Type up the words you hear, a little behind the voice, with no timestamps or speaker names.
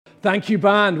Thank you,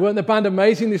 band. Weren't the band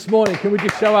amazing this morning? Can we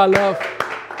just show our love?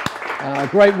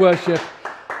 Great worship.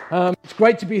 It's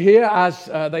great to be here. As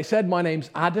they said, my name's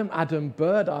Adam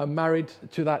Bird. I'm married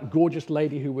to that gorgeous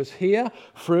lady who was here,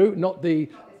 Fru, not the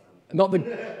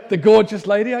gorgeous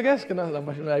lady, I guess.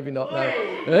 Maybe not. No.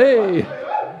 Hey,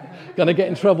 gonna get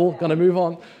in trouble. Gonna move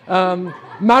on.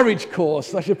 Marriage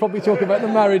course. I should probably talk about the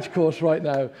marriage course right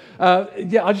now.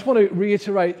 I just want to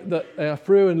reiterate that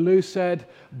Fru and Lou said,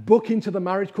 book into the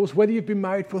marriage course, whether you've been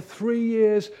married for 3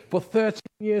 years, for 13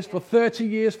 years, for 30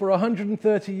 years, for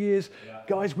 130 years.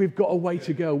 Guys, we've got a way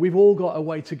to go. We've all got a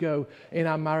way to go in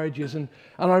our marriages. And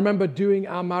I remember doing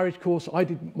our marriage course. I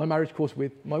did my marriage course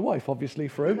with my wife, obviously,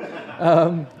 Fru,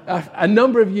 a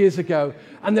number of years ago.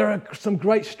 And there are some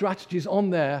great strategies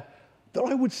on there that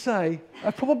I would say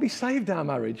have probably saved our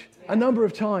marriage a number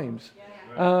of times.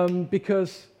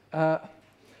 Because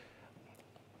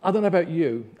I don't know about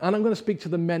you, and I'm going to speak to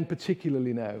the men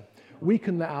particularly now. We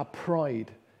can let our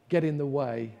pride get in the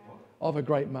way of a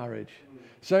great marriage.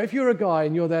 So if you're a guy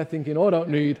and you're there thinking, I don't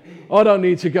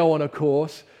need to go on a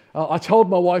course. I told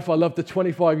my wife I loved her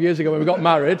 25 years ago when we got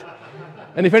married,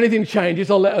 and if anything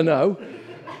changes, I'll let her know.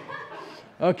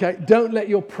 Okay, don't let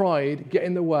your pride get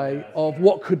in the way of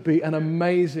what could be an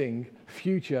amazing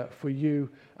future for you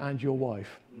and your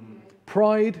wife.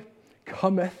 Pride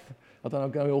cometh. I don't know,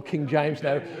 I'm going all King James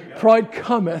now. Pride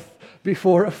cometh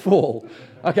before a fall.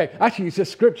 Okay, actually it's a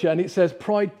scripture and it says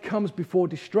pride comes before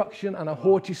destruction and a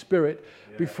haughty spirit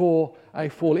before a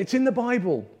fall. It's in the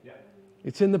Bible.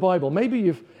 It's in the Bible. Maybe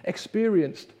you've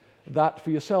experienced that for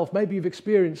yourself. Maybe you've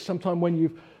experienced sometime when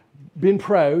you've been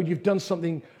proud, you've done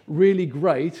something really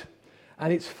great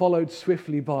and it's followed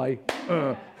swiftly by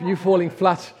you falling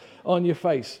flat on your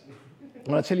face.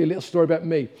 And I'll tell you a little story about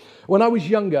me. When I was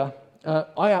younger,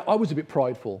 I was a bit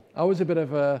prideful. I was a bit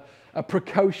of a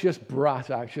precocious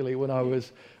brat, actually, when I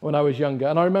was younger.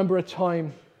 And I remember a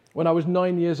time when I was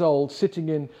 9 years old, sitting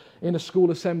in a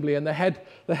school assembly, and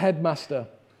the headmaster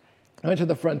went to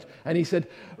the front, and he said,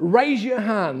 "Raise your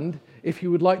hand if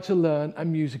you would like to learn a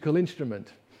musical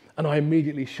instrument." And I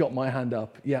immediately shot my hand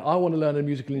up. Yeah, I want to learn a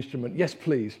musical instrument. Yes,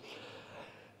 please.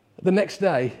 The next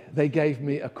day, they gave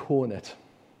me a cornet.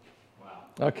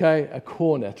 Wow. Okay, a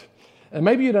cornet. And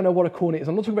maybe you don't know what a cornet is.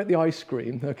 I'm not talking about the ice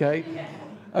cream, okay? Yeah.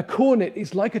 A cornet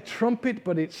is like a trumpet,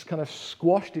 but it's kind of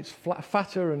squashed. It's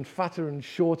fatter and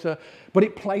shorter, but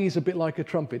it plays a bit like a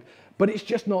trumpet. But it's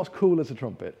just not as cool as a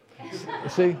trumpet. You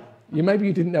see? Maybe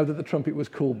you didn't know that the trumpet was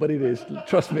cool, but it is.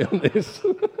 Trust me on this.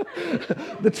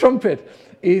 The trumpet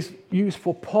is used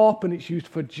for pop, and it's used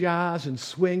for jazz and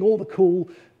swing, all the cool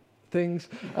things.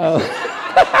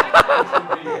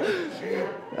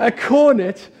 A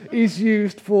cornet is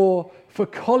used for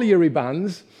colliery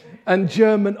bands and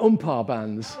German umpire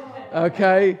bands,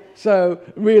 okay? So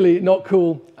really not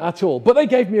cool at all. But they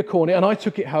gave me a cornet and I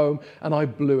took it home and I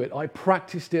blew it. I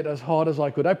practiced it as hard as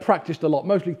I could. I practiced a lot,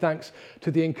 mostly thanks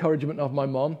to the encouragement of my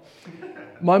mom.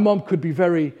 My mom could be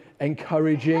very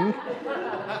encouraging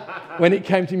when it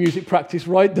came to music practice,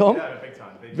 right, Dom? Yeah,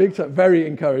 big time, very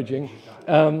encouraging.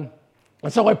 And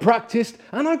so I practiced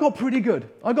and I got pretty good.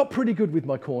 I got pretty good with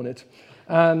my cornet.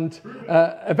 And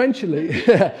eventually,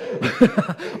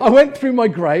 I went through my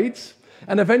grades,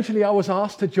 and eventually I was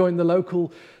asked to join the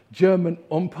local German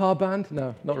umpire band.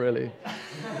 No, not really.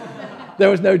 There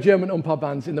was no German umpire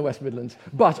bands in the West Midlands.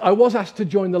 But I was asked to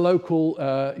join the local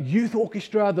youth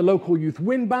orchestra, the local youth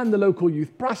wind band, the local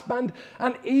youth brass band,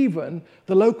 and even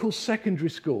the local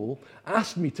secondary school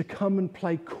asked me to come and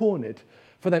play cornet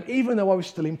for them, even though I was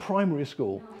still in primary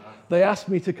school. They asked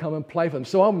me to come and play for them.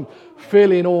 So I'm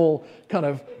feeling all kind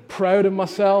of proud of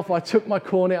myself. I took my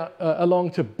cornet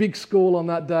along to big school on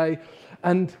that day.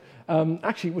 And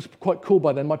actually, it was quite cool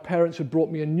by then. My parents had brought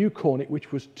me a new cornet,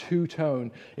 which was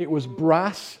two-tone. It was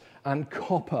brass and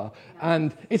copper.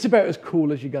 And it's about as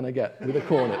cool as you're going to get with a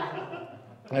cornet.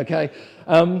 Okay?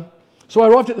 So I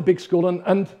arrived at the big school,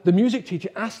 and the music teacher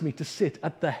asked me to sit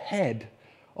at the head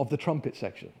of the trumpet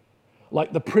section,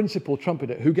 like the principal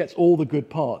trumpeter who gets all the good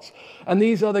parts. And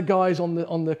these other guys on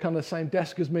the kind of same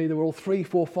desk as me, they were all 3,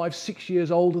 4, 5, 6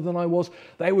 years older than I was.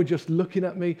 They were just looking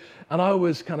at me, and I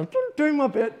was kind of doing my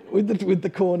bit with the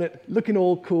cornet, looking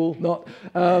all cool, not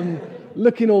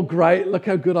looking all great, look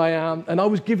how good I am. And I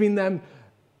was giving them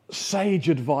sage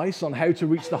advice on how to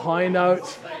reach the high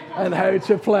notes and how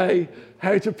to play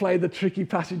the tricky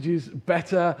passages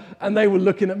better. And they were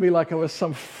looking at me like I was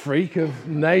some freak of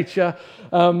nature.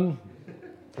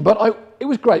 But it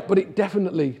was great, but it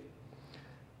definitely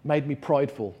made me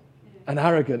prideful and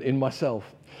arrogant in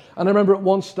myself. And I remember at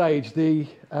one stage, the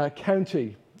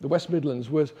county, the West Midlands,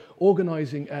 was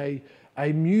organising a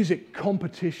a music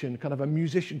competition, kind of a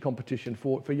musician competition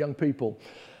for young people.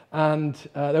 And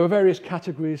there were various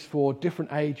categories for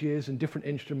different ages and different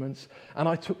instruments. And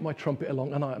I took my trumpet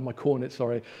along, and my cornet,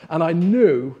 sorry. And I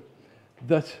knew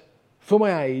that for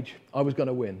my age, I was going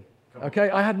to win. Okay,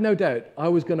 I had no doubt I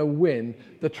was going to win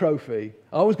the trophy.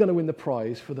 I was going to win the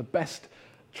prize for the best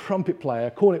trumpet player,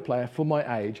 cornet player for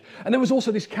my age. And there was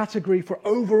also this category for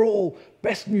overall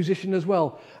best musician as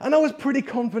well. And I was pretty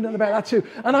confident about that too.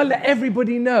 And I let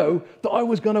everybody know that I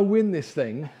was going to win this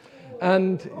thing.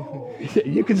 And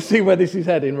you can see where this is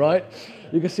heading, right?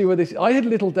 You can see where this. I had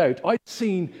little doubt. I'd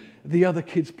seen the other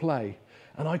kids play,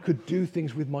 and I could do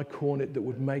things with my cornet that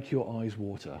would make your eyes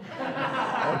water.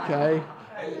 Okay?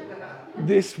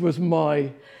 This was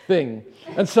my thing.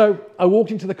 And so I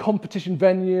walked into the competition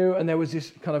venue, and there was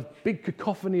this kind of big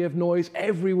cacophony of noise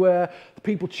everywhere,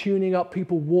 people tuning up,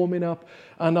 people warming up,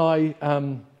 and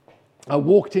I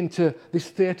walked into this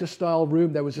theatre-style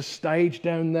room. There was a stage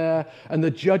down there, and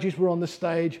the judges were on the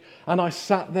stage, and I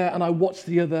sat there and I watched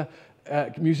the other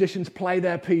musicians play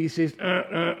their pieces, and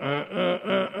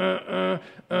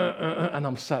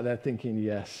I'm sat there thinking,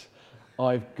 yes,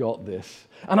 I've got this.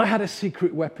 And I had a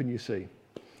secret weapon, you see.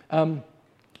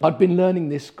 I'd been learning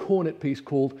this cornet piece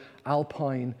called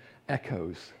Alpine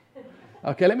Echoes.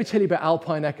 Okay, let me tell you about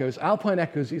Alpine Echoes. Alpine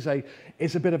Echoes is a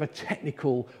bit of a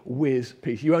technical whiz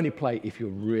piece. You only play if you're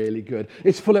really good.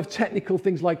 It's full of technical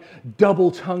things like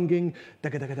double tonguing,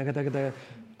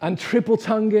 and triple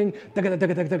tonguing.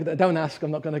 Don't ask,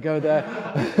 I'm not going to go there.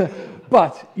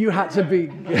 But you had to be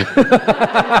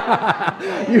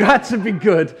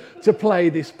good to play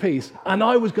this piece. And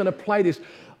I was going to play this.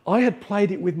 I had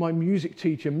played it with my music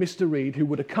teacher, Mr. Reed, who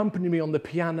would accompany me on the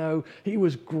piano. He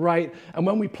was great. And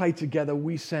when we played together,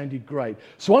 we sounded great.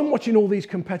 So I'm watching all these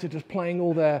competitors playing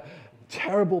all their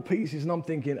terrible pieces, and I'm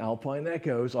thinking, Alpine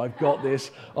Echoes, I've got this.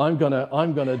 I'm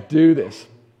gonna do this.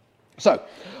 So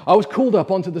I was called up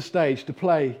onto the stage to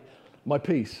play my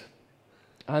piece.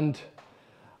 And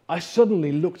I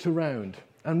suddenly looked around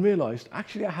and realized,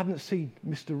 actually, I hadn't seen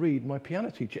Mr. Reed, my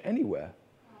piano teacher, anywhere.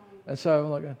 And so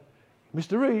I'm like,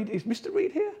 Mr. Reed, is Mr.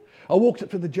 Reed here? I walked up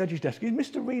to the judge's desk. Is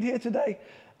Mr. Reed here today?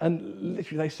 And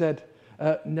literally they said,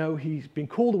 no, he's been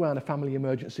called away on a family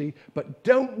emergency, but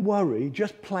don't worry,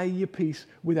 just play your piece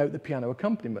without the piano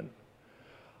accompaniment.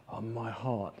 Oh, my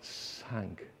heart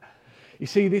sank. You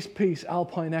see, this piece,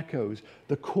 Alpine Echoes,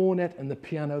 the cornet and the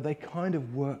piano, they kind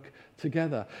of work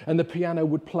together. And the piano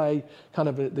would play kind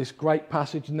of this great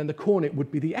passage, and then the cornet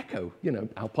would be the echo,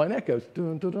 Alpine Echoes.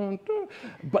 Dun, dun, dun, dun.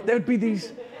 But there would be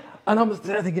these... And I was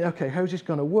there thinking, okay, how's this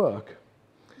going to work?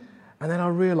 And then I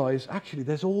realized, actually,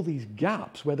 there's all these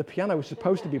gaps where the piano was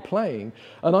supposed to be playing,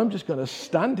 and I'm just going to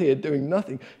stand here doing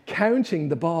nothing, counting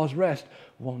the bars rest.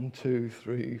 1, 2,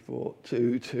 3, 4,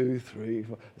 2, 2, 3,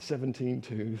 4, 17,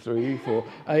 2, 3, 4,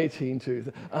 18, 2,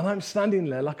 3. And I'm standing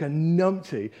there like a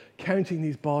numpty, counting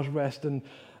these bars rest, and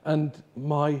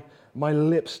my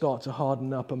lips start to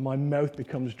harden up, and my mouth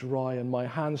becomes dry, and my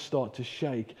hands start to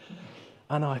shake.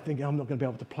 And I think, I'm not going to be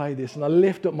able to play this. And I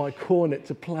lift up my cornet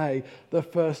to play the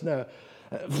first note.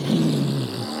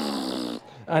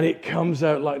 And it comes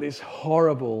out like this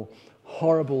horrible,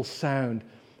 horrible sound.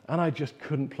 And I just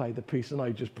couldn't play the piece, and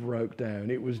I just broke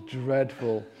down. It was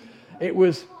dreadful. It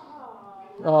was,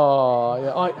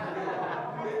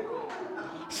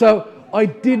 So I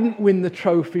didn't win the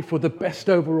trophy for the best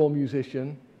overall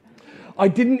musician. I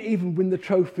didn't even win the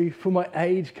trophy for my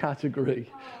age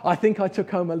category. I think I took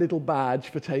home a little badge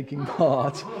for taking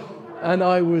part. And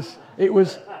it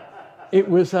was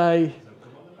a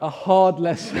hard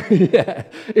lesson. Yeah,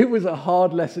 it was a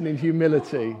hard lesson in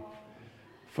humility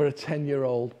for a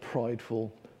 10-year-old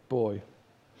prideful boy.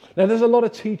 Now, there's a lot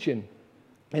of teaching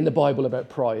in the Bible about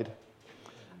pride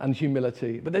and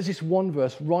humility. But there's this one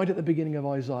verse right at the beginning of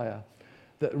Isaiah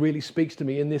that really speaks to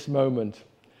me in this moment.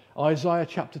 Isaiah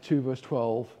chapter 2, verse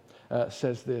 12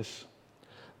 says this: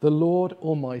 "The Lord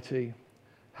Almighty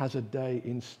has a day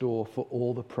in store for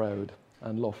all the proud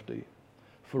and lofty,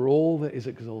 for all that is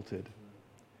exalted."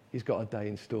 He's got a day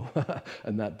in store,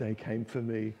 and that day came for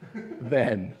me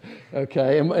then.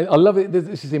 Okay, and I love it.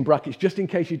 This is in brackets, just in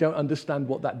case you don't understand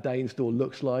what that day in store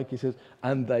looks like. He says,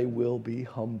 "And they will be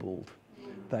humbled.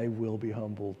 They will be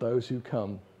humbled, those who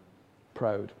come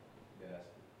proud."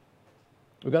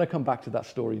 We're going to come back to that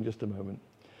story in just a moment.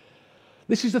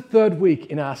 This is the third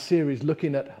week in our series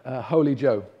looking at Holy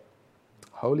Joe.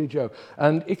 Holy Joe.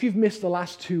 And if you've missed the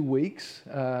last 2 weeks,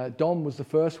 Dom was the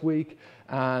first week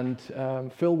and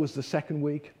Phil was the second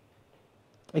week.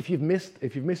 If you've missed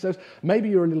those, maybe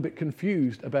you're a little bit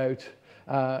confused about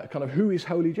kind of who is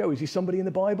Holy Joe. Is he somebody in the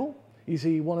Bible? Is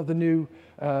he one of the new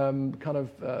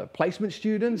placement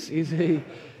students? Is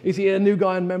he a new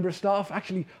guy and member of staff?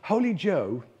 Actually, Holy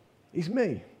Joe is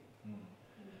me.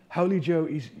 Holy Joe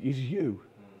is you.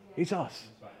 It's us.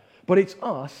 But it's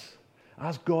us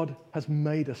as God has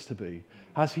made us to be,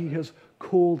 as he has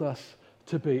called us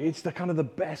to be. It's the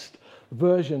best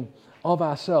version of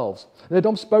ourselves. Now,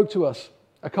 Dom spoke to us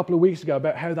a couple of weeks ago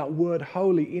about how that word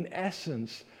holy, in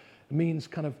essence, means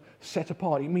kind of set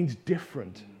apart. It means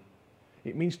different.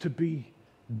 It means to be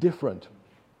different.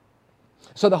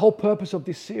 So the whole purpose of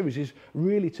this series is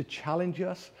really to challenge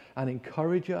us and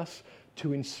encourage us,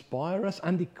 to inspire us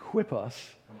and equip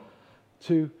us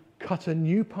to cut a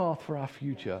new path for our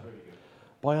future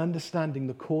by understanding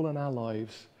the call in our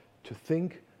lives to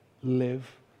think, live,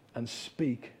 and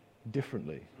speak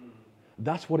differently.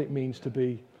 That's what it means to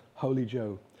be Holy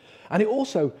Joe. And it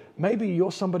also, maybe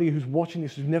you're somebody who's watching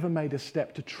this who's never made a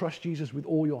step to trust Jesus with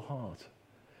all your heart.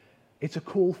 It's a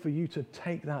call for you to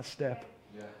take that step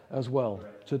as well,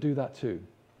 to do that too.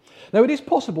 Now, it is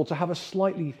possible to have a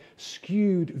slightly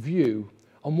skewed view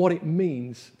on what it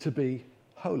means to be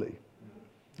holy.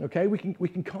 Okay, we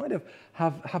can kind of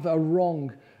have a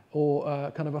wrong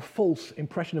or kind of a false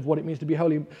impression of what it means to be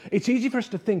holy. It's easy for us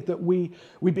to think that we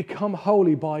become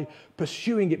holy by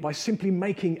pursuing it, by simply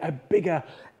making a bigger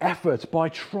effort, by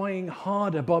trying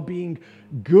harder, by being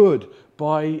good,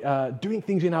 by doing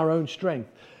things in our own strength.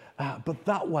 But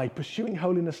that way, pursuing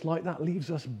holiness like that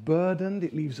leaves us burdened,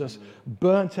 it leaves us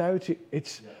burnt out.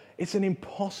 It's an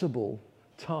impossible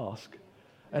task.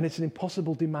 And it's an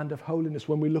impossible demand of holiness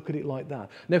when we look at it like that.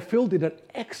 Now, Phil did an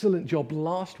excellent job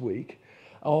last week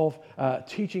of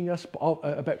teaching us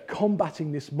about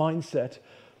combating this mindset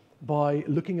by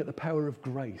looking at the power of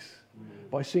grace,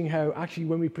 by seeing how actually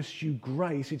when we pursue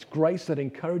grace, it's grace that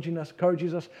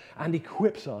encourages us and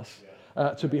equips us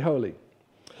to be holy.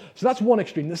 So that's one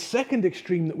extreme. The second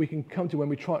extreme that we can come to when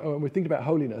we think about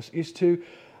holiness is to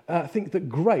think that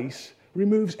grace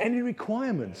removes any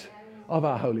requirement of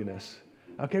our holiness.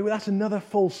 Okay, well, that's another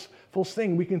false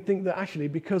thing. We can think that actually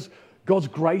because God's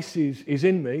grace is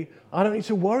in me, I don't need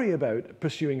to worry about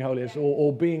pursuing holiness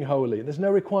or being holy. There's no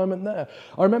requirement there.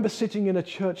 I remember sitting in a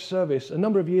church service a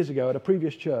number of years ago at a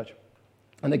previous church,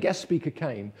 and a guest speaker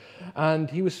came, and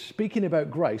he was speaking about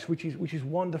grace, which is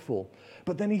wonderful.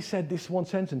 But then he said this one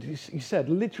sentence. He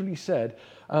literally said,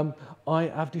 I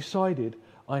have decided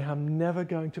I am never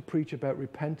going to preach about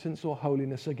repentance or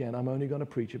holiness again. I'm only going to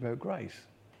preach about grace.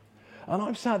 And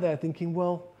I'm sat there thinking,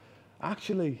 well,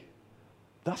 actually,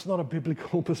 that's not a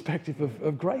biblical perspective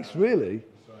of grace, really.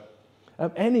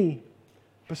 Any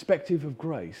perspective of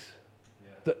grace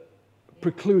that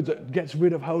precludes, that gets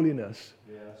rid of holiness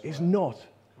is not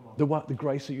the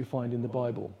grace that you find in the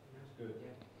Bible.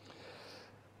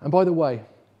 And by the way,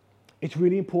 it's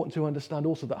really important to understand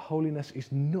also that holiness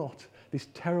is not this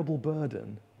terrible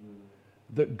burden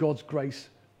that God's grace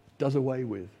does away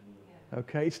with.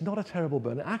 Okay, it's not a terrible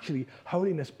burden. Actually,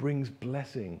 holiness brings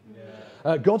blessing.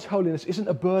 God's holiness isn't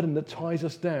a burden that ties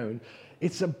us down.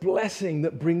 It's a blessing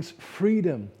that brings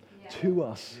freedom to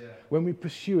us when we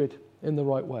pursue it in the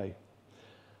right way.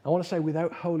 I want to say,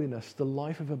 without holiness, the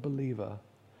life of a believer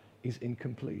is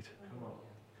incomplete.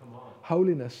 Come on.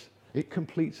 Holiness, it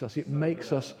completes us. It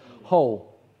makes us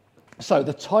whole. So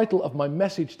the title of my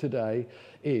message today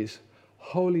is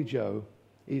Holy Joe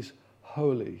is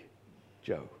Holy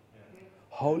Joe.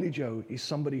 Holy Joe is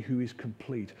somebody who is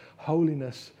complete.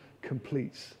 Holiness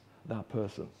completes that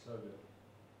person.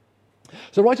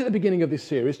 So right at the beginning of this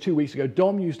series, 2 weeks ago,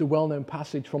 Dom used a well-known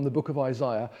passage from the book of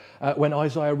Isaiah when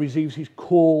Isaiah receives his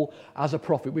call as a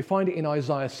prophet. We find it in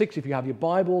Isaiah 6. If you have your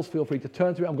Bibles, feel free to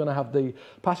turn to it. I'm going to have the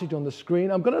passage on the screen.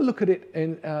 I'm going to look at it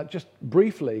in just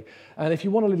briefly. And if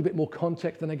you want a little bit more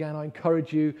context, then again, I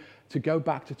encourage you to go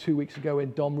back to 2 weeks ago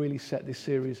when Dom really set this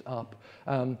series up.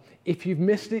 If you've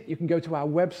missed it, you can go to our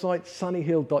website,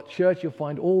 sunnyhill.church. You'll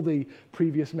find all the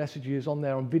previous messages on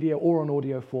there on video or on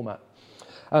audio format.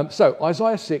 So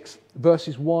Isaiah 6,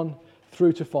 verses 1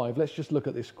 through to 5. Let's just look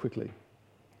at this quickly.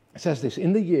 It says this: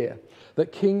 In the year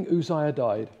that King Uzziah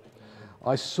died,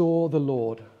 I saw the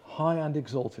Lord high and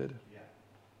exalted,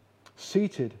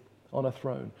 seated on a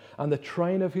throne, and the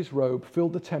train of his robe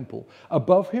filled the temple.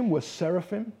 Above him were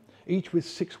seraphim, each with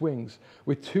 6 wings.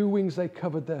 With 2 wings they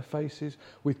covered their faces,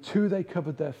 with 2 they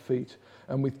covered their feet,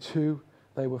 and with 2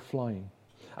 they were flying.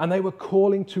 And they were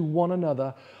calling to one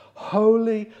another,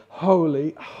 Holy,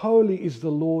 holy, holy is the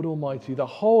Lord Almighty. The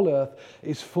whole earth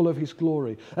is full of his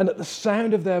glory. And at the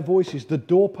sound of their voices, the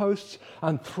doorposts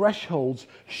and thresholds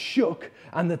shook,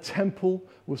 and the temple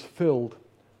was filled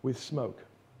with smoke.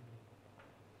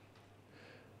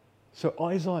 So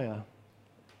Isaiah,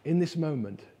 in this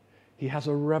moment, He has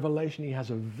a revelation, he has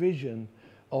a vision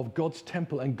of God's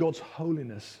temple and God's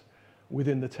holiness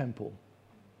within the temple.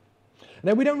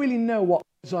 Now, we don't really know what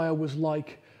Isaiah was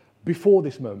like before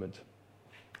this moment.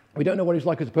 We don't know what he was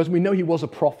like as a person. We know he was a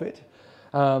prophet.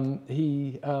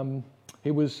 He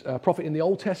was a prophet in the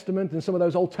Old Testament, and some of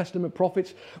those Old Testament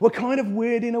prophets were kind of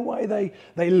weird in a way.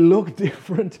 They looked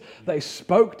different, they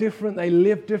spoke different, they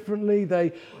lived differently.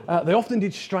 They often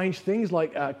did strange things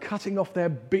like cutting off their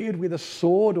beard with a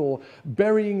sword, or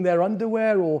burying their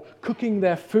underwear, or cooking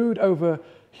their food over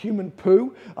human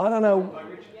poo. I don't know.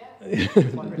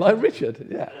 Like Richard,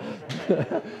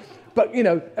 yeah. But,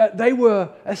 they were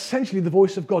essentially the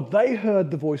voice of God. They heard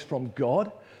the voice from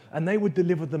God, and they would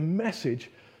deliver the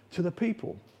message to the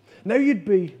people. Now, you'd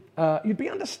be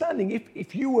understanding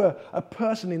if you were a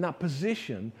person in that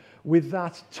position with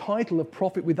that title of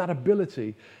prophet, with that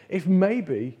ability, if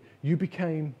maybe you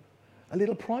became a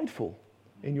little prideful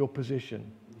in your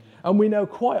position. And we know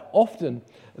quite often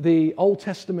the Old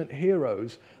Testament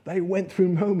heroes, they went through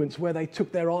moments where they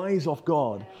took their eyes off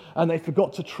God and they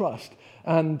forgot to trust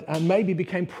and maybe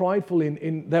became prideful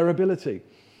in their ability.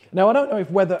 Now, I don't know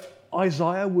whether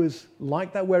Isaiah was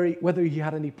like that, whether he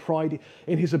had any pride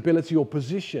in his ability or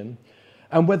position,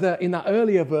 and whether in that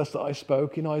earlier verse that I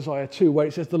spoke in Isaiah 2, where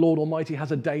it says the Lord Almighty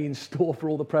has a day in store for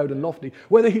all the proud and lofty,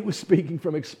 whether he was speaking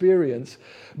from experience.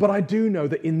 But I do know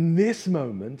that in this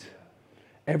moment,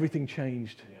 everything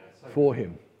changed for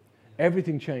him.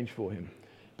 Everything changed for him,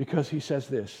 because he says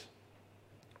this: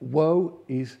 woe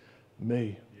is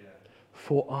me,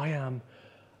 for I am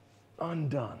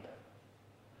undone.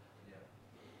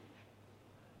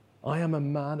 I am a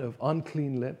man of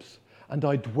unclean lips, and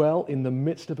I dwell in the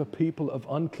midst of a people of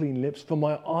unclean lips, for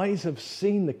my eyes have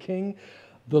seen the King,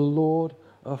 the Lord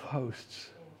of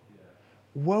hosts.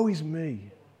 Woe is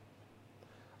me.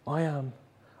 I am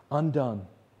undone.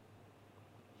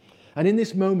 And in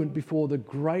this moment before the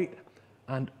great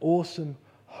and awesome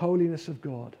holiness of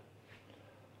God,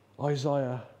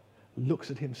 Isaiah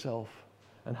looks at himself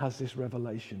and has this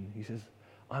revelation. He says,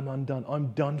 I'm undone. I'm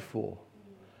done for.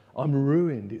 I'm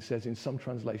ruined, it says in some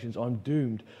translations. I'm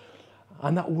doomed.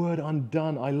 And that word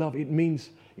undone, I love. It means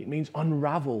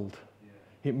unraveled.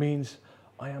 It means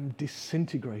I am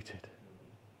disintegrated.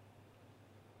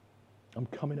 I'm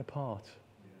coming apart.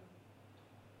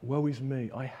 Woe is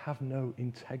me. I have no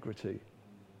integrity.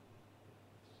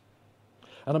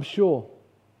 And I'm sure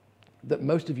that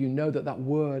most of you know that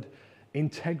word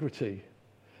integrity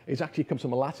actually comes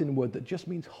from a Latin word that just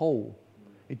means whole.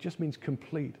 It just means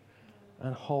complete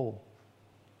and whole.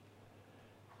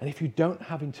 And if you don't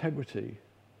have integrity,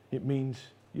 it means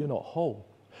you're not whole.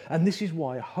 And this is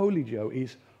why Holy Joe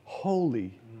is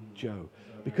Holy Joe,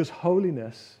 because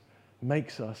holiness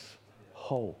makes us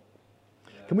whole.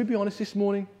 Can we be honest this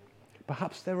morning?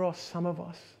 Perhaps there are some of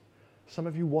us, some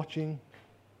of you watching,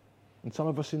 and some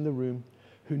of us in the room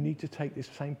who need to take this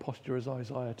same posture as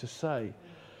Isaiah to say,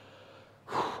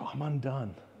 I'm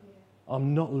undone.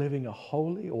 I'm not living a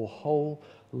holy or whole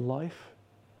life.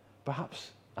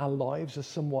 Perhaps our lives are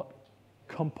somewhat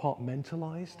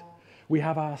compartmentalized. We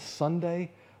have our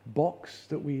Sunday box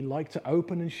that we like to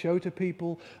open and show to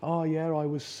people. Oh yeah, I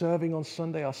was serving on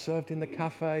Sunday. I served in the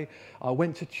cafe. I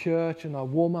went to church and I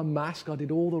wore my mask. I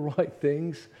did all the right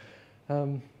things.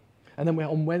 And then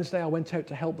on Wednesday, I went out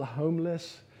to help the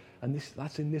homeless. And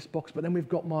that's in this box. But then we've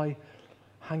got my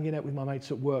hanging out with my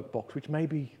mates at work box, which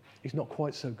maybe is not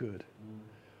quite so good.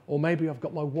 Or maybe I've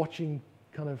got my watching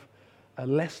kind of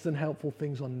less than helpful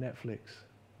things on Netflix,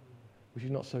 which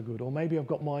is not so good. Or maybe I've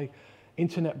got my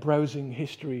internet browsing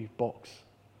history box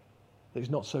that is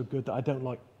not so good, that I don't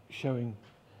like showing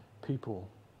people.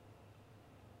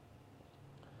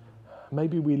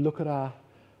 Maybe we look at our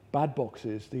bad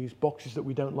boxes, these boxes that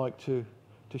we don't like to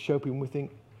show people, and we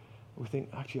think,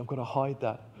 actually, I've got to hide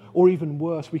that. Or even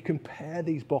worse, we compare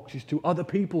these boxes to other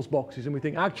people's boxes, and we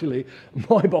think, actually,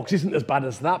 my box isn't as bad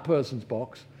as that person's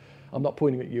box. I'm not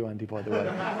pointing at you, Andy, by the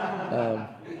way.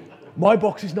 My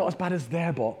box is not as bad as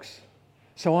their box,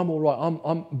 so I'm all right.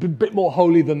 I'm a bit more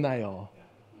holy than they are.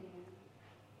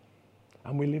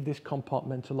 And we live this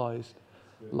compartmentalized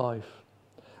life.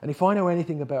 And if I know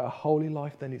anything about a holy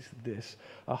life, then it's this.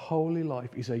 A holy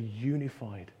life is a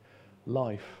unified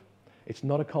life. It's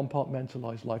not a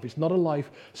compartmentalized life. It's not a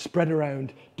life spread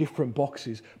around different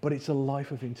boxes, but it's a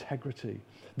life of integrity.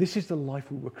 This is the life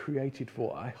we were created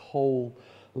for, a whole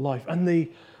life. And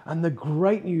the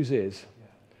great news is,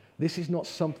 this is not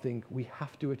something we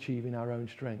have to achieve in our own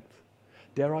strength.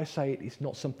 Dare I say it, it's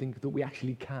not something that we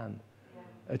actually can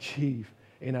achieve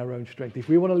in our own strength. If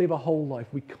we want to live a whole life,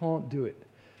 we can't do it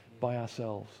by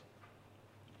ourselves.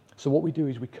 So what we do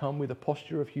is we come with a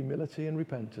posture of humility and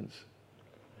repentance,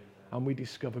 and we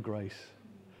discover grace,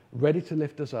 ready to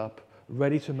lift us up,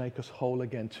 ready to make us whole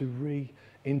again, to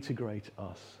reintegrate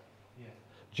us. Yeah.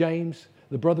 James,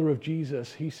 the brother of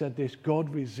Jesus, he said this: God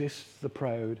resists the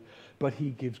proud, but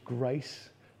he gives grace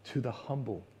to the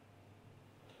humble.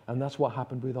 And that's what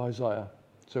happened with Isaiah.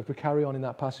 So if we carry on in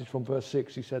that passage from verse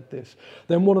 6, he said this: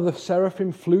 Then one of the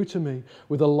seraphim flew to me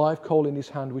with a live coal in his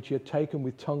hand, which he had taken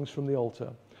with tongues from the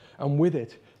altar. And with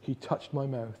it, he touched my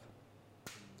mouth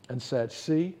and said,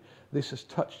 See, this has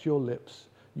touched your lips.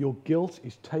 Your guilt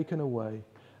is taken away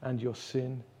and your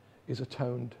sin is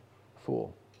atoned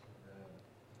for.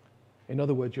 In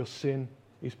other words, your sin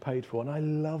is paid for. And I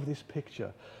love this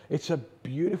picture. It's a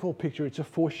beautiful picture. It's a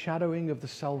foreshadowing of the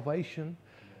salvation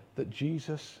that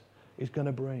Jesus is going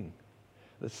to bring.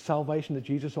 The salvation that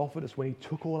Jesus offered us when he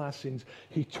took all our sins,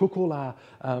 he took all our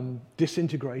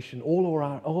disintegration, all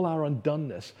our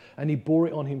undoneness, and he bore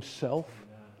it on himself.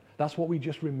 That's what we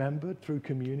just remembered through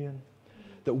communion,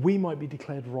 that we might be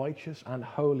declared righteous and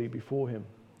holy before him.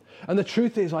 And the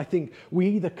truth is, I think we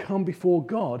either come before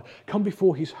God, come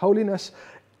before his holiness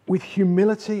with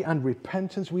humility and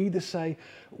repentance. We either say,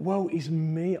 woe is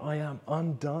me, I am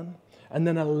undone, and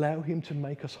then allow him to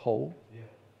make us whole.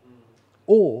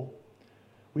 Or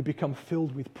we become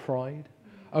filled with pride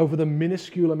over the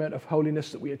minuscule amount of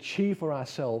holiness that we achieve for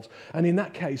ourselves. And in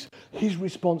that case, his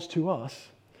response to us,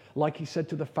 like he said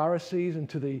to the Pharisees and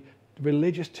to the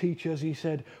religious teachers, he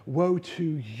said, woe to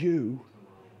you,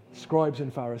 scribes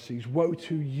and Pharisees, woe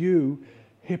to you,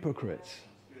 hypocrites.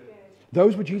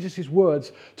 Those were Jesus'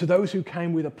 words to those who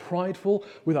came with a prideful,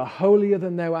 with a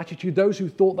holier-than-thou attitude, those who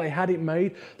thought they had it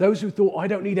made, those who thought, I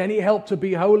don't need any help to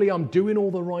be holy, I'm doing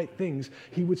all the right things.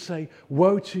 He would say,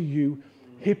 woe to you,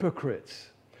 hypocrites.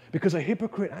 Because a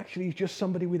hypocrite actually is just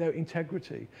somebody without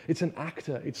integrity. It's an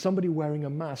actor. It's somebody wearing a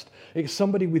mask. It's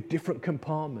somebody with different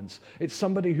compartments. It's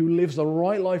somebody who lives the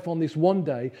right life on this one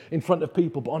day in front of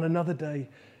people, but on another day,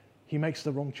 he makes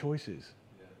the wrong choices.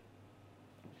 Yeah.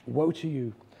 Woe to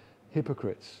you,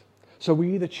 hypocrites. So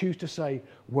we either choose to say,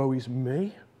 woe is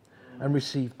me, and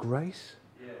receive grace,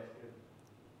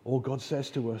 or God says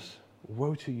to us,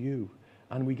 woe to you,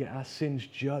 and we get our sins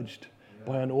judged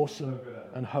by an awesome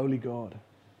and holy God.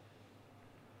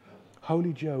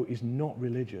 Holy Joe is not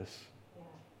religious.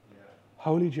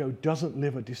 Holy Joe doesn't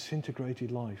live a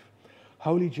disintegrated life.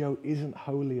 Holy Joe isn't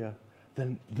holier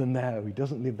than thou. He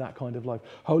doesn't live that kind of life.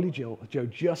 Holy Joe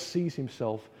just sees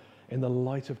himself in the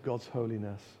light of God's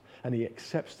holiness, and he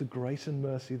accepts the grace and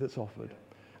mercy that's offered,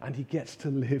 and he gets to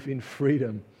live in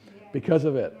freedom because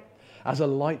of it, as a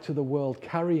light to the world,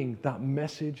 carrying that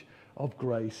message of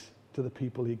grace to the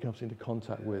people he comes into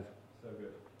contact with. So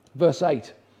good. Verse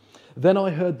 8, then I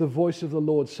heard the voice of the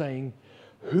Lord saying,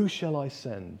 who shall I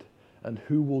send, and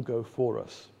who will go for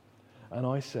us? And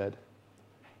I said,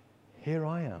 here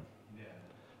I am.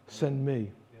 Send me.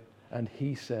 And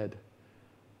he said,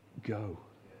 go.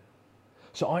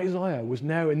 So Isaiah was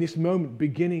now in this moment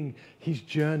beginning his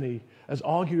journey as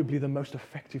arguably the most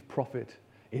effective prophet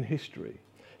in history.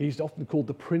 He's often called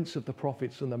the prince of the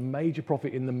prophets and the major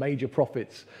prophet in the major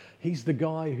prophets. He's the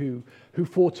guy who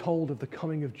foretold of the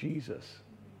coming of Jesus.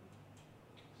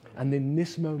 And in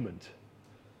this moment,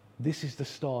 this is the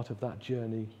start of that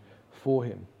journey for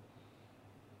him.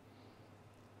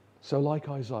 So like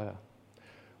Isaiah,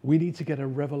 we need to get a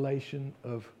revelation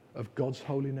of God's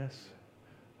holiness,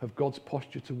 of God's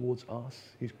posture towards us,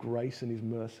 his grace and his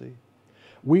mercy.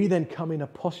 We then come in a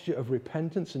posture of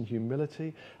repentance and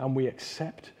humility, and we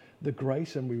accept the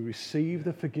grace and we receive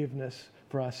the forgiveness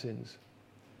for our sins.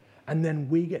 And then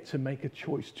we get to make a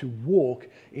choice to walk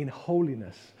in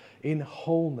holiness, in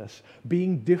wholeness,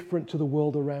 being different to the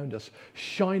world around us,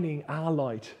 shining our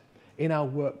light in our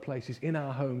workplaces, in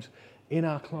our homes, in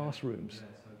our classrooms.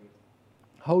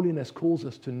 Holiness calls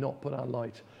us to not put our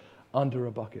light under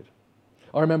a bucket.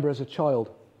 I remember as a child,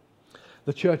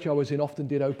 the church I was in often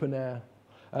did open air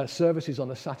services on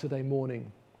a Saturday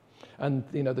morning. And,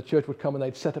 the church would come and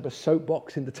they'd set up a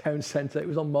soapbox in the town centre. It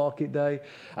was on market day.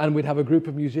 And we'd have a group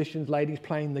of musicians, ladies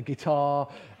playing the guitar,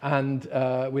 and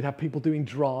we'd have people doing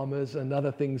dramas and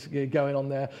other things going on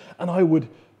there. And I would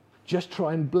just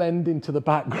try and blend into the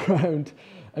background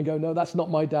and go, no, that's not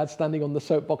my dad standing on the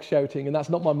soapbox shouting, and that's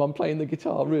not my mum playing the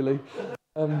guitar, really.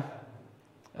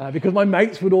 Because my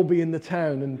mates would all be in the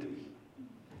town, and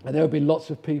there would be lots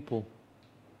of people.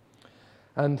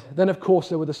 And then, of course,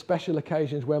 there were the special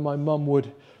occasions where my mum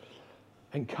would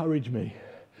encourage me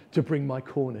to bring my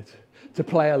cornet, to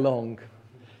play along.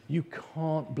 You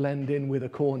can't blend in with a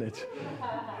cornet.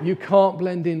 You can't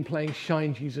blend in playing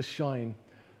Shine, Jesus, Shine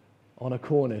on a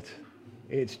cornet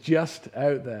It's just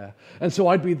out there. And so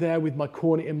I'd be there with my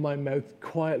cornet in my mouth,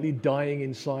 quietly dying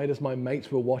inside as my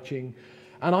mates were watching.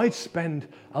 And I'd spend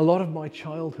a lot of my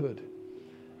childhood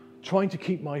trying to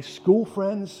keep my school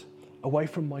friends away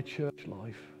from my church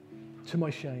life, to my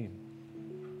shame,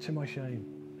 to my shame.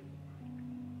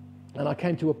 And I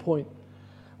came to a point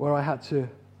where I had to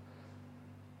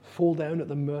fall down at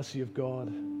the mercy of God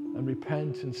and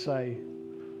repent and say,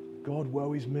 God,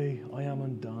 woe is me, I am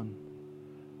undone.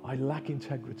 I lack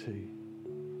integrity.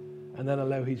 And then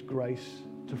allow his grace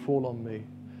to fall on me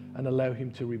and allow him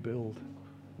to rebuild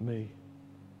me.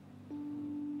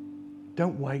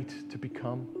 Don't wait to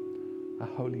become a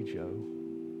holy Joe.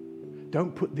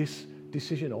 Don't put this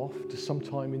decision off to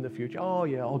sometime in the future. Oh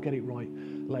yeah, I'll get it right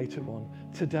later on.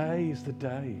 Today is the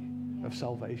day of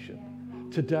salvation.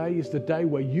 Today is the day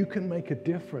where you can make a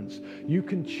difference. You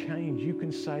can change. You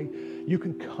can say, you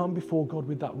can come before God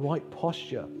with that right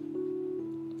posture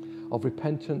of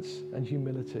repentance and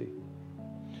humility.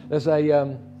 There's I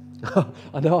know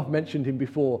I've mentioned him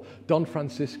before, Don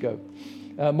Francisco.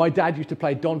 My dad used to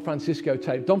play Don Francisco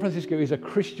tape. Don Francisco is a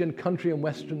Christian country and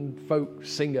Western folk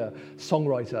singer,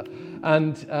 songwriter.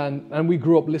 And we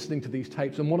grew up listening to these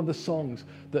tapes. And one of the songs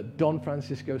that Don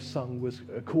Francisco sung was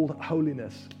called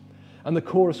Holiness. And the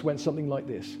chorus went something like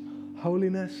this.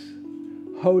 Holiness,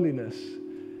 holiness,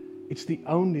 it's the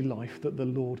only life that the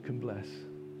Lord can bless.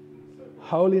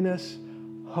 Holiness,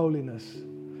 holiness,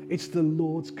 it's the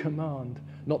Lord's command,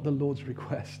 not the Lord's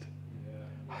request.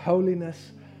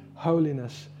 Holiness,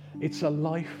 holiness, it's a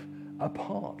life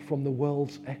apart from the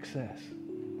world's excess.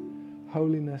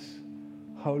 Holiness,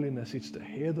 holiness, it's to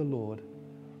hear the Lord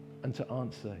and to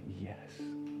answer yes.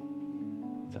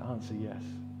 To answer yes.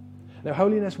 Now,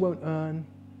 holiness won't earn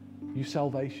you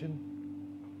salvation.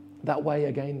 That way,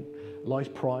 again, lies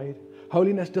pride.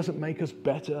 Holiness doesn't make us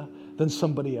better than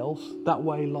somebody else. That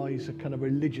way lies a kind of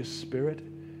religious spirit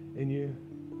in you.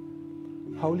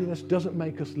 Holiness doesn't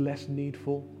make us less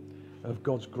needful of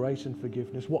God's grace and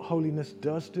forgiveness. What holiness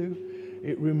does do,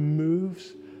 it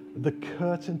removes the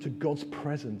curtain to God's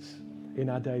presence in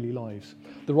our daily lives.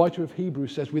 The writer of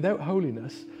Hebrews says, without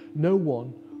holiness, no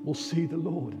one will see the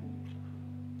Lord.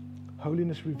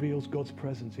 Holiness reveals God's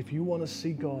presence. If you want to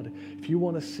see God, if you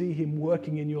want to see him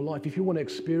working in your life, if you want to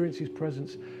experience his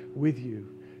presence with you,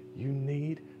 you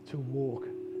need to walk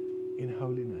in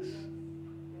holiness.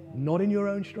 Not in your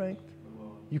own strength.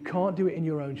 You can't do it in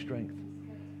your own strength.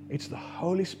 It's the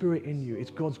Holy Spirit in you. It's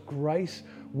God's grace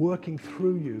working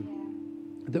through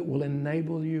you that will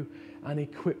enable you and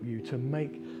equip you to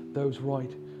make those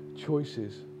right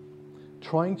choices.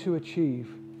 Trying to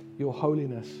achieve your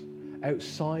holiness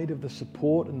outside of the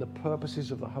support and the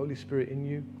purposes of the Holy Spirit in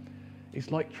you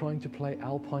is like trying to play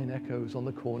Alpine Echoes on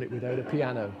the cornet without a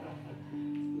piano.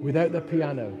 Without the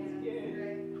piano.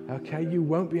 Okay, you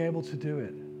won't be able to do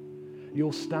it.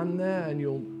 You'll stand there and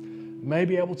you'll may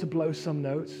be able to blow some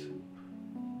notes,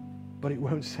 but it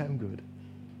won't sound good.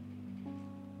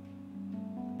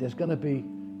 There's going to be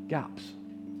gaps.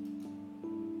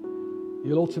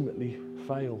 You'll ultimately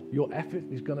fail. Your effort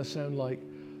is going to sound like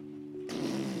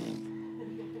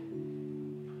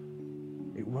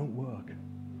it won't work.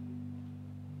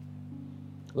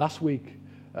 Last week,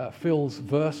 Phil's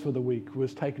verse for the week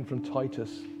was taken from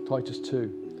Titus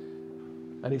 2.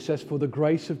 And it says, for the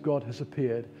grace of God has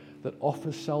appeared that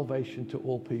offers salvation to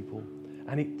all people.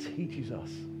 And it teaches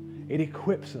us, it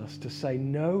equips us to say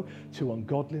no to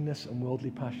ungodliness and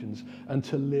worldly passions and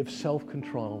to live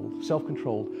self-controlled,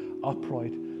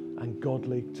 upright and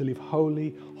godly, to live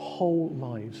holy, whole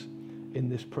lives in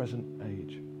this present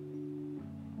age.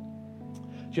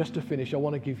 Just to finish, I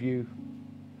want to give you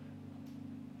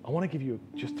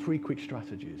just 3 quick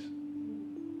strategies,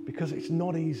 because it's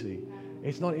not easy.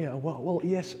 It's not, well,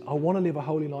 yes, I want to live a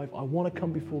holy life. I want to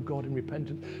come before God in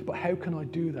repentance. But how can I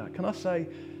do that? Can I say,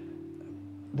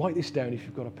 write this down if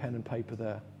you've got a pen and paper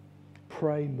there.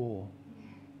 Pray more.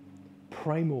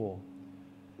 Pray more.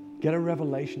 Get a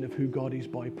revelation of who God is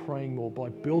by praying more, by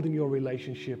building your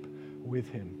relationship with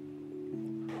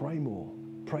him. Pray more.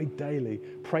 Pray daily.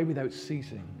 Pray without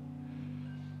ceasing.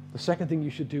 The second thing you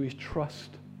should do is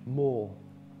trust more.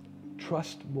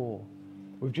 Trust more.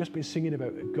 We've just been singing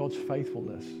about God's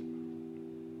faithfulness.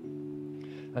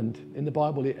 And in the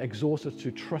Bible, it exhorts us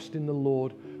to trust in the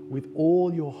Lord with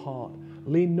all your heart.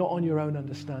 Lean not on your own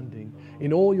understanding.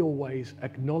 In all your ways,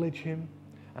 acknowledge him,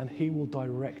 and he will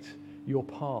direct your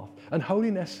path. And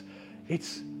holiness,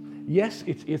 it's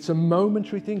a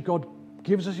momentary thing. God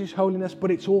gives us his holiness, but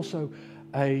it's also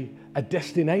a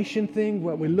destination thing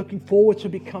where we're looking forward to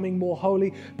becoming more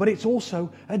holy, but it's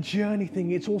also a journey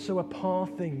thing. It's also a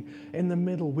path thing in the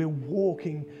middle. We're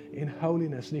walking in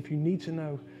holiness. And if you need to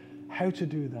know how to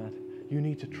do that, you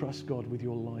need to trust God with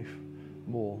your life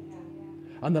more.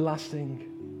 And the last thing,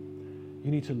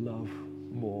 you need to love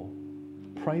more.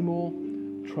 Pray more,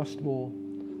 trust more,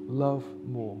 love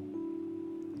more.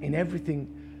 In everything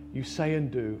you say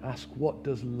and do, ask, what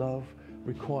does love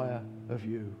require of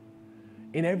you?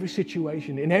 In every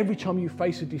situation, in every time you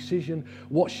face a decision,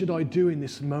 what should I do in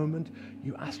this moment?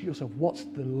 You ask yourself, what's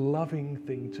the loving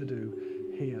thing to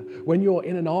do here? When you're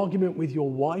in an argument with your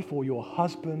wife or your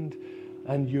husband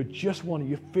and you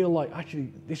feel like,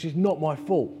 actually, this is not my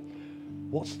fault.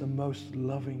 What's the most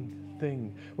loving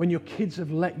thing? When your kids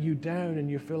have let you down and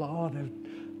you feel like, oh,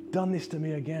 they've done this to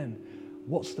me again.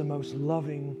 What's the most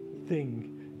loving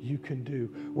thing you can do?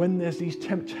 When there's these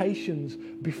temptations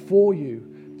before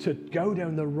you to go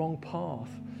down the wrong path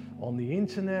on the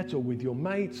internet or with your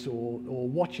mates or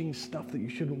watching stuff that you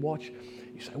shouldn't watch,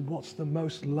 you say, what's the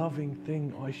most loving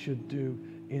thing I should do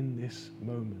in this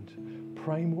moment?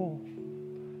 Pray more,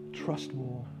 trust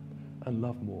more, and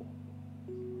love more.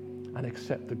 And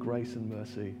accept the grace and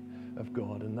mercy of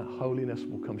God, and that holiness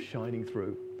will come shining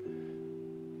through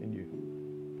in you.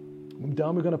 When we're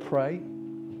done, we're going to pray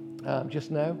just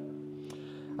now.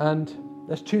 And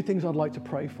there's two things I'd like to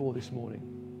pray for this morning.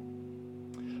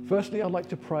 Firstly, I'd like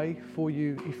to pray for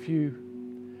you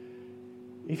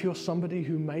if you're somebody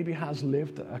who maybe has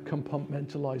lived a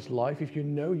compartmentalized life, if you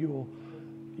know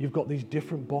you've got these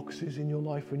different boxes in your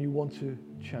life and you want to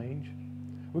change.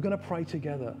 We're going to pray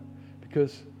together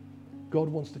because God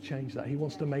wants to change that. He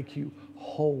wants to make you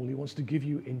whole. He wants to give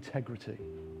you integrity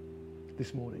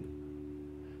this morning.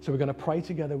 So we're going to pray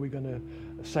together. We're going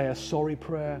to say a sorry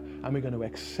prayer, and we're going to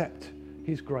accept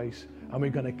His grace, and we're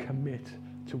going to commit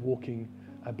to walking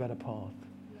a better path.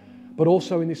 But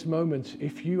also in this moment,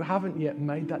 if you haven't yet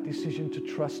made that decision to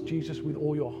trust Jesus with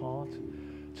all your heart,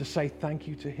 to say thank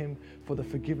you to Him for the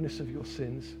forgiveness of your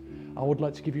sins, I would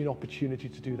like to give you an opportunity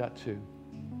to do that too.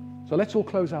 So let's all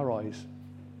close our eyes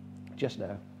just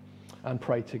now and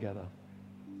pray together.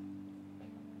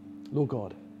 Lord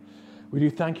God, we do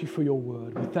thank you for your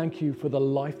word. We thank you for the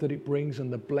life that it brings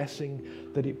and the blessing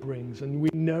that it brings. And we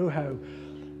know how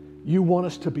you want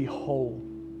us to be whole,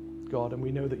 God, and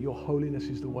we know that your holiness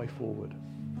is the way forward.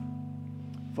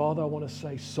 Father, I want to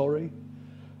say sorry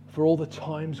for all the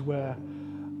times where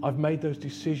I've made those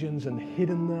decisions and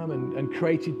hidden them and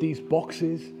created these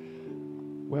boxes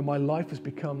where my life has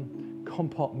become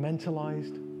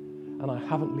compartmentalized and I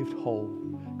haven't lived whole.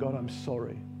 God, I'm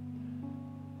sorry.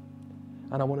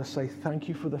 And I want to say thank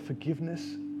you for the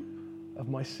forgiveness of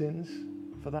my sins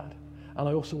for that. And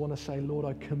I also want to say, Lord,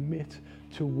 I commit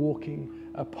to walking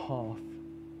a path,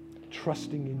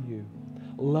 trusting in you,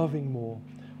 loving more,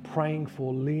 praying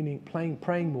more,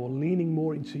 leaning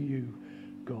more into you,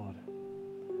 God,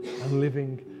 and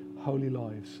living holy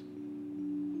lives.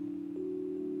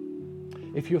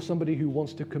 If you're somebody who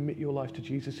wants to commit your life to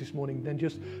Jesus this morning, then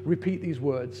just repeat these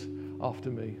words after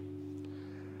me.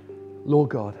 Lord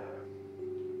God,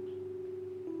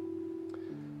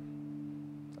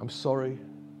 I'm sorry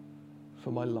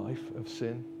for my life of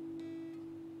sin.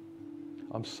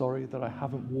 I'm sorry that I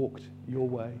haven't walked your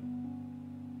way.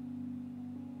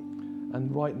 And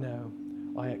right now,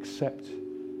 I accept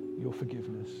your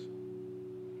forgiveness.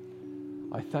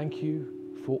 I thank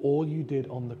you for all you did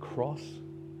on the cross,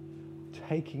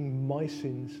 taking my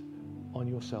sins on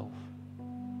yourself.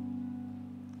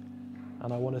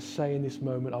 And I want to say in this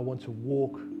moment, I want to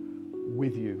walk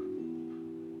with you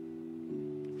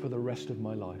for the rest of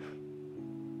my life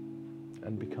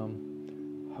and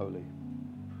become holy.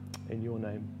 In your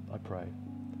name I pray.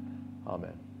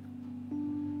 Amen.